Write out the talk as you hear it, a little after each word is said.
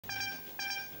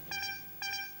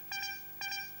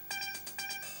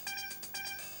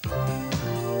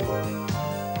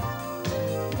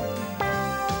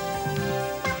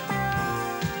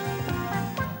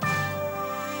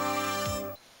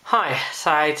Hi,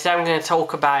 so today I'm going to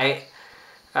talk about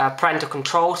parental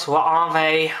controls. What are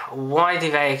they, why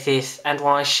do they exist, and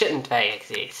why shouldn't they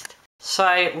exist?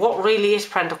 So what really is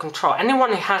parental control?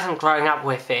 Anyone who hasn't grown up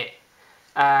with it,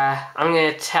 I'm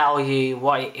going to tell you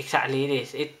what exactly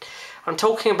it is. I'm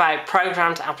talking about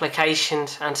programs,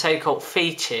 applications, and so-called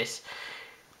features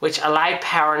which allow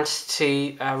parents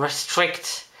to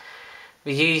restrict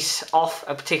the use of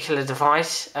a particular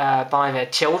device by their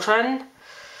children.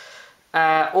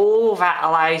 All that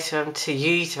allows them to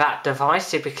use that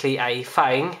device, typically a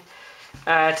phone,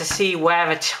 to see where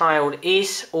the child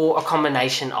is, or a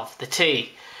combination of the two.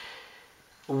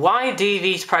 Why do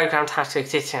these programs have to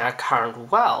exist in our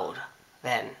current world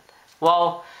then?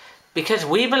 Well, because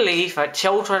we believe that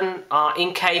children are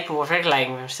incapable of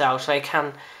regulating themselves. They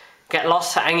can get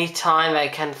lost at any time, they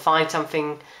can find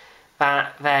something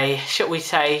that they, should we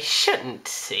say, shouldn't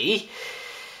see.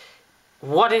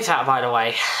 What is that, by the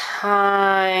way?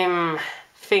 I'm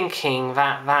thinking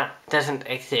that doesn't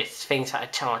exist, things that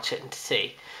a child shouldn't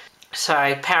see.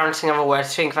 So parents, in other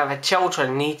words, think that the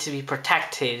children need to be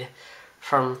protected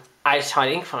from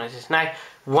outside influences. Now,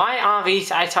 why are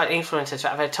these outside influences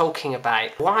that they're talking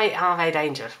about, why are they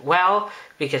dangerous? Well,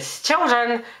 because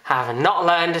children have not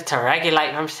learned to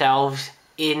regulate themselves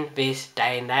in this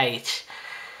day and age.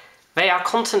 They are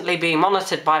constantly being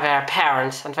monitored by their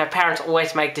parents, and their parents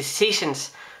always make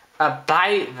decisions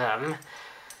about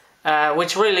them,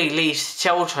 which really leaves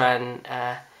children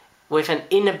with an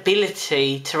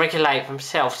inability to regulate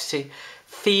themselves, to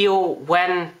feel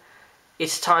when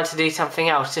it's time to do something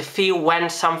else, to feel when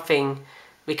something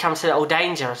becomes a little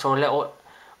dangerous or a little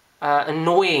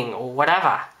annoying or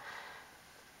whatever.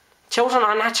 Children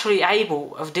are naturally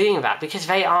able of doing that because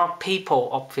they are people,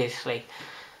 obviously.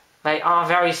 They are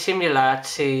very similar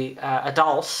to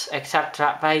adults, except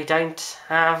that they don't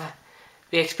have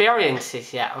the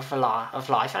experiences yet of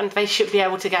life, and they should be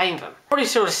able to gain them. Probably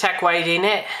sort of segued in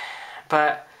it,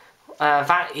 but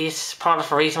that is part of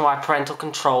the reason why parental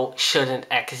control shouldn't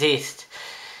exist.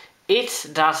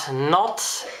 It does not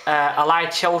allow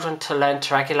children to learn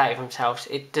to regulate themselves.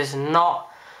 It does not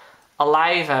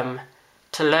allow them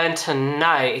to learn to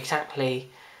know exactly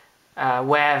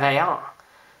where they are,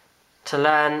 to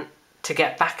learn to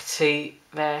get back to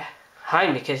their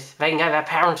home, because they know their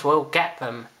parents will get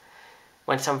them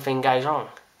when something goes wrong.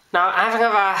 Now, I have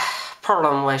another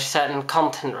problem with certain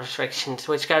content restrictions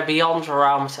which go beyond the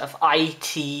realms of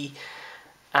IT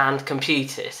and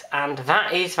computers, and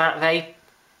that is that they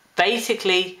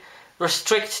basically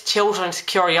restrict children's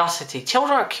curiosity.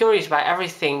 Children are curious about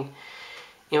everything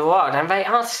in the world, and they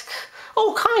ask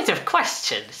all kinds of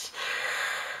questions.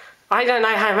 I don't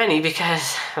know how many,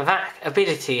 because that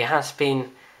ability has been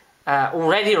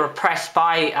already repressed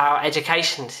by our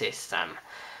education system.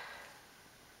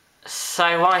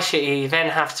 So why should you then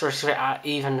have to restrict it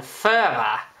even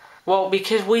further? Well,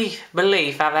 because we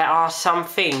believe that there are some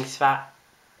things that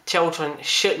children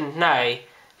shouldn't know,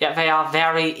 yet they are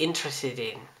very interested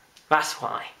in. That's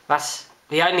why. That's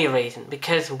the only reason.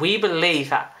 Because we believe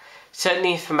that certain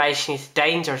information is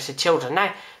dangerous to children.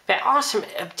 Now, there are some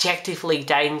objectively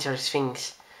dangerous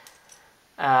things,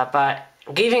 but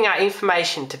giving out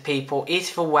information to people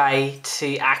is the way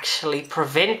to actually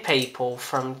prevent people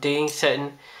from doing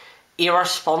certain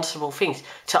irresponsible things,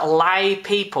 to allow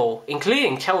people,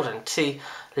 including children, to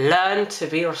learn to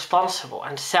be responsible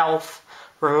and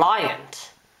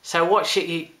self-reliant. So what should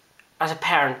you, as a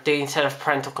parent, do instead of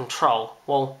parental control?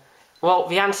 Well,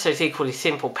 the answer is equally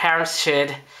simple. Parents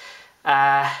should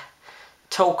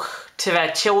talk to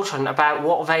their children about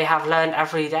what they have learned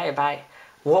every day, about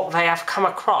what they have come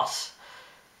across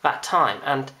that time,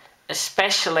 and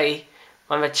especially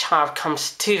when the child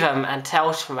comes to them and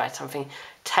tells them about something,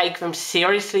 take them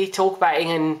seriously, talk about it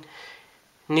in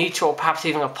a neutral, perhaps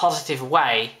even a positive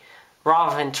way,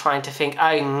 rather than trying to think,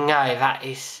 oh no, that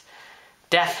is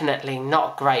definitely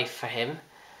not great for him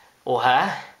or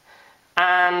her,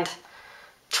 and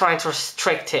trying to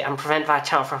restrict it and prevent that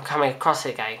child from coming across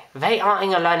it again. They are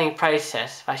in a learning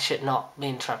process that should not be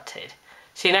interrupted.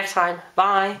 See you next time.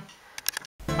 Bye.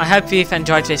 I hope you've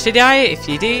enjoyed this video. If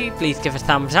you do, please give a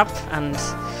thumbs up and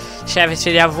share this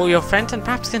video with all your friends, and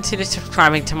perhaps consider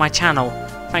subscribing to my channel.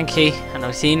 Thank you, and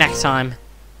I'll see you next time.